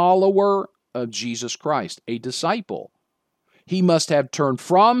follower of Jesus Christ, a disciple. He must have turned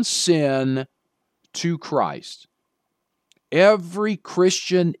from sin to Christ. Every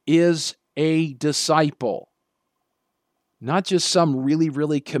Christian is a disciple, not just some really,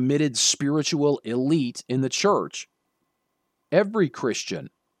 really committed spiritual elite in the church. Every Christian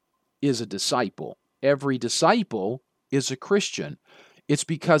is a disciple. Every disciple is a Christian. It's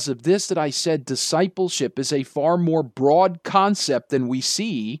because of this that I said discipleship is a far more broad concept than we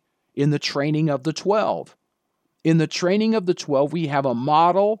see in the training of the 12. In the training of the 12, we have a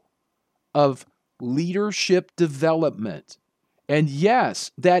model of leadership development. And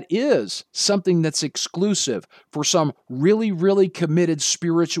yes, that is something that's exclusive for some really, really committed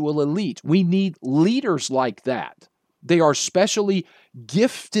spiritual elite. We need leaders like that. They are specially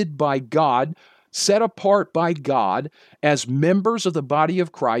gifted by God, set apart by God as members of the body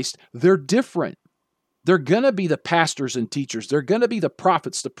of Christ. They're different. They're going to be the pastors and teachers. They're going to be the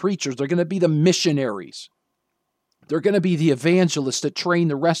prophets, the preachers. They're going to be the missionaries. They're going to be the evangelists that train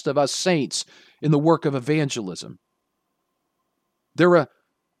the rest of us saints in the work of evangelism. They're a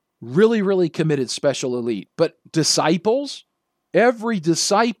really, really committed special elite. But disciples, every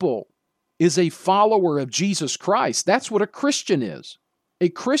disciple is a follower of Jesus Christ. That's what a Christian is. A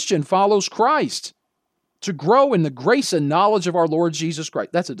Christian follows Christ to grow in the grace and knowledge of our Lord Jesus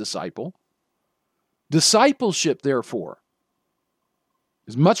Christ. That's a disciple. Discipleship, therefore,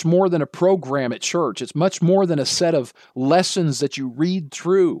 is much more than a program at church. It's much more than a set of lessons that you read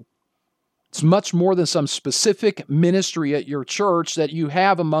through. It's much more than some specific ministry at your church that you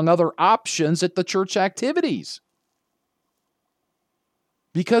have among other options at the church activities.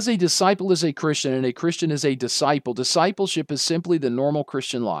 Because a disciple is a Christian and a Christian is a disciple, discipleship is simply the normal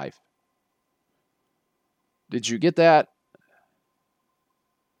Christian life. Did you get that?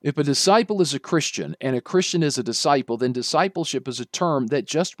 If a disciple is a Christian and a Christian is a disciple, then discipleship is a term that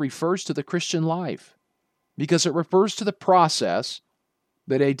just refers to the Christian life, because it refers to the process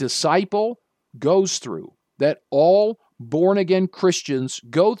that a disciple goes through, that all born-again Christians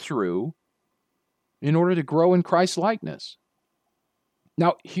go through in order to grow in Christ's likeness.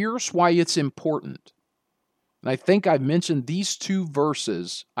 Now, here's why it's important. And I think I've mentioned these two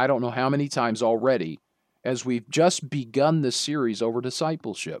verses, I don't know how many times already, as we've just begun this series over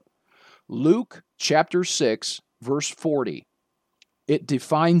discipleship. Luke chapter 6, verse 40. It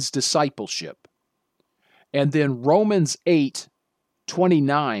defines discipleship. And then Romans 8,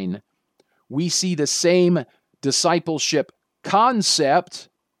 29, we see the same discipleship concept,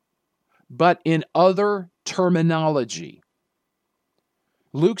 but in other terminology.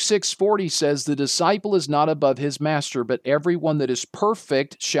 Luke 6:40 says, "The disciple is not above his master, but everyone that is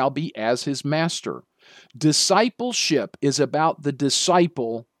perfect shall be as his master." Discipleship is about the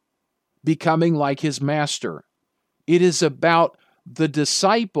disciple becoming like his master. It is about the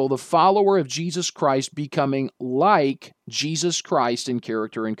disciple, the follower of Jesus Christ, becoming like Jesus Christ in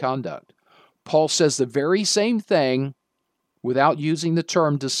character and conduct. Paul says the very same thing without using the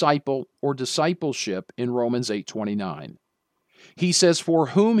term disciple or discipleship in Romans 8:29. He says, "For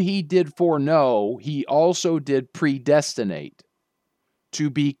whom he did foreknow, he also did predestinate to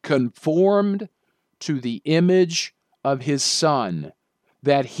be conformed to the image of his Son,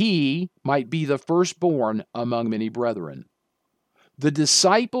 that he might be the firstborn among many brethren." The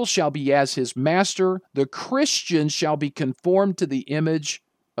disciple shall be as his master. The Christian shall be conformed to the image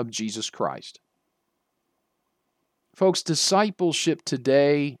of Jesus Christ. Folks, discipleship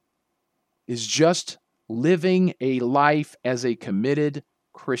today is just living a life as a committed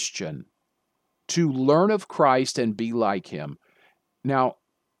Christian, to learn of Christ and be like him. Now,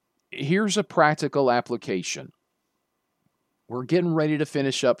 here's a practical application. We're getting ready to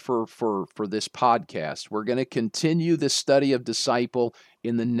finish up for this podcast. We're going to continue this study of disciple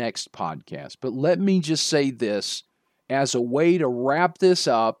in the next podcast. But let me just say this as a way to wrap this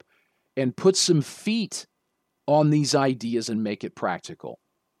up and put some feet on these ideas and make it practical.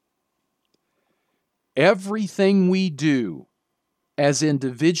 Everything we do as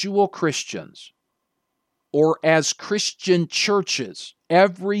individual Christians or as Christian churches,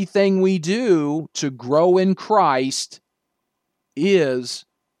 everything we do to grow in Christ is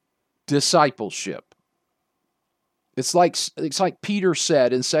discipleship. It's like Peter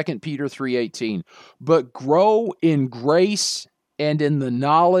said in 2 Peter 3:18, "But grow in grace and in the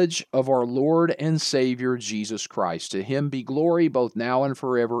knowledge of our Lord and Savior Jesus Christ. To him be glory both now and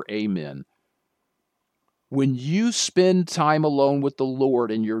forever. Amen." When you spend time alone with the Lord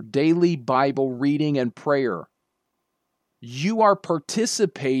in your daily Bible reading and prayer, you are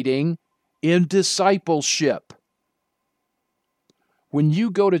participating in discipleship. When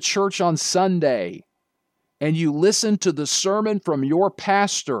you go to church on Sunday and you listen to the sermon from your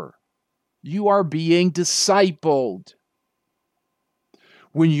pastor, you are being discipled.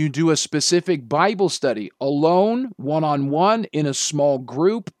 When you do a specific Bible study, alone, one-on-one, in a small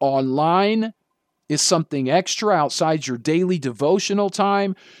group, online, is something extra outside your daily devotional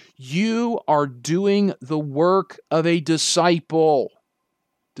time, you are doing the work of a disciple.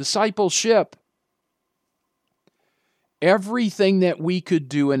 Discipleship. Everything that we could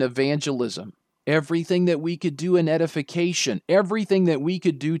do in evangelism, everything that we could do in edification, everything that we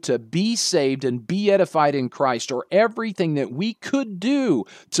could do to be saved and be edified in Christ, or everything that we could do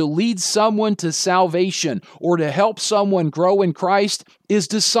to lead someone to salvation or to help someone grow in Christ is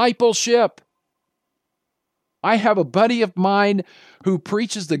discipleship. I have a buddy of mine who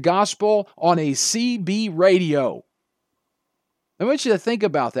preaches the gospel on a CB radio. I want you to think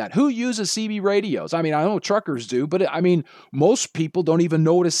about that. Who uses CB radios? I mean, I know truckers do, but most people don't even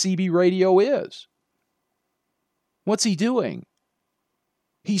know what a CB radio is. What's he doing?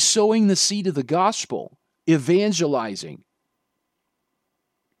 He's sowing the seed of the gospel, evangelizing.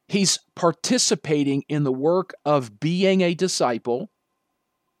 He's participating in the work of being a disciple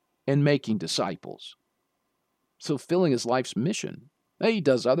and making disciples. So fulfilling his life's mission. Now, he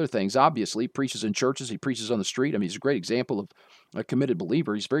does other things, obviously. He preaches in churches. He preaches on the street. I mean, he's a great example of a committed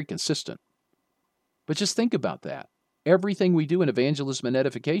believer. He's very consistent. But just think about that. Everything we do in evangelism and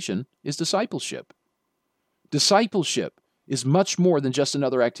edification is discipleship. Discipleship is much more than just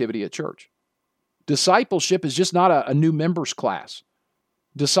another activity at church. Discipleship is just not a new members class.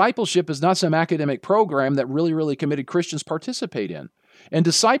 Discipleship is not some academic program that really committed Christians participate in. And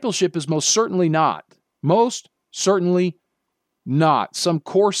discipleship is most certainly not some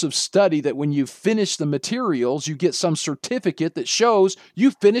course of study that when you finish the materials, you get some certificate that shows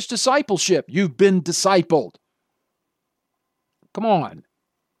you finished discipleship. You've been discipled. Come on.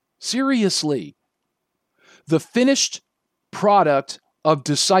 Seriously. The finished product of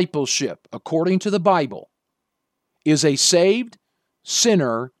discipleship, according to the Bible, is a saved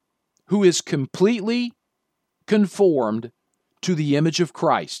sinner who is completely conformed to the image of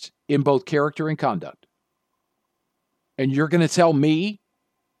Christ in both character and conduct. And you're going to tell me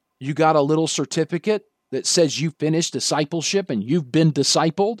you got a little certificate that says you finished discipleship and you've been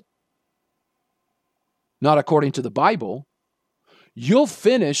discipled? Not according to the Bible. You'll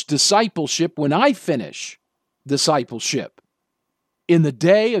finish discipleship when I finish discipleship. In the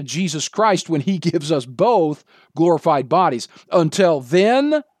day of Jesus Christ when he gives us both glorified bodies. Until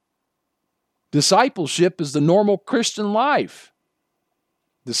then, discipleship is the normal Christian life.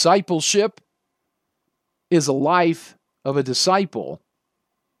 Discipleship is a life of a disciple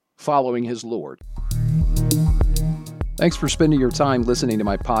following his Lord. Thanks for spending your time listening to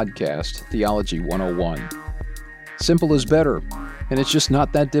my podcast, Theology 101. Simple is better, and it's just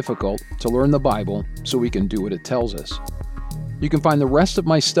not that difficult to learn the Bible so we can do what it tells us. You can find the rest of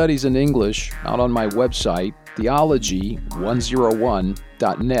my studies in English out on my website,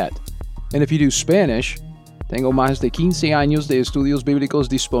 theology101.net. And if you do Spanish, tengo más de 15 años de estudios bíblicos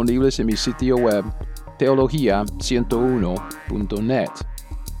disponibles en mi sitio web, teologia101.net.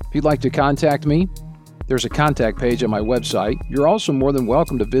 If you'd like to contact me, there's a contact page on my website. You're also more than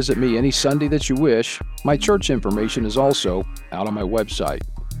welcome to visit me any Sunday that you wish. My church information is also out on my website.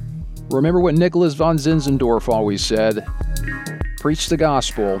 Remember what Nicholas von Zinzendorf always said, preach the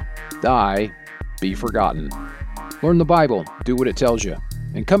gospel, die, be forgotten. Learn the Bible, do what it tells you,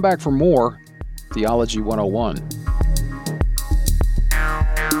 and come back for more Theology 101.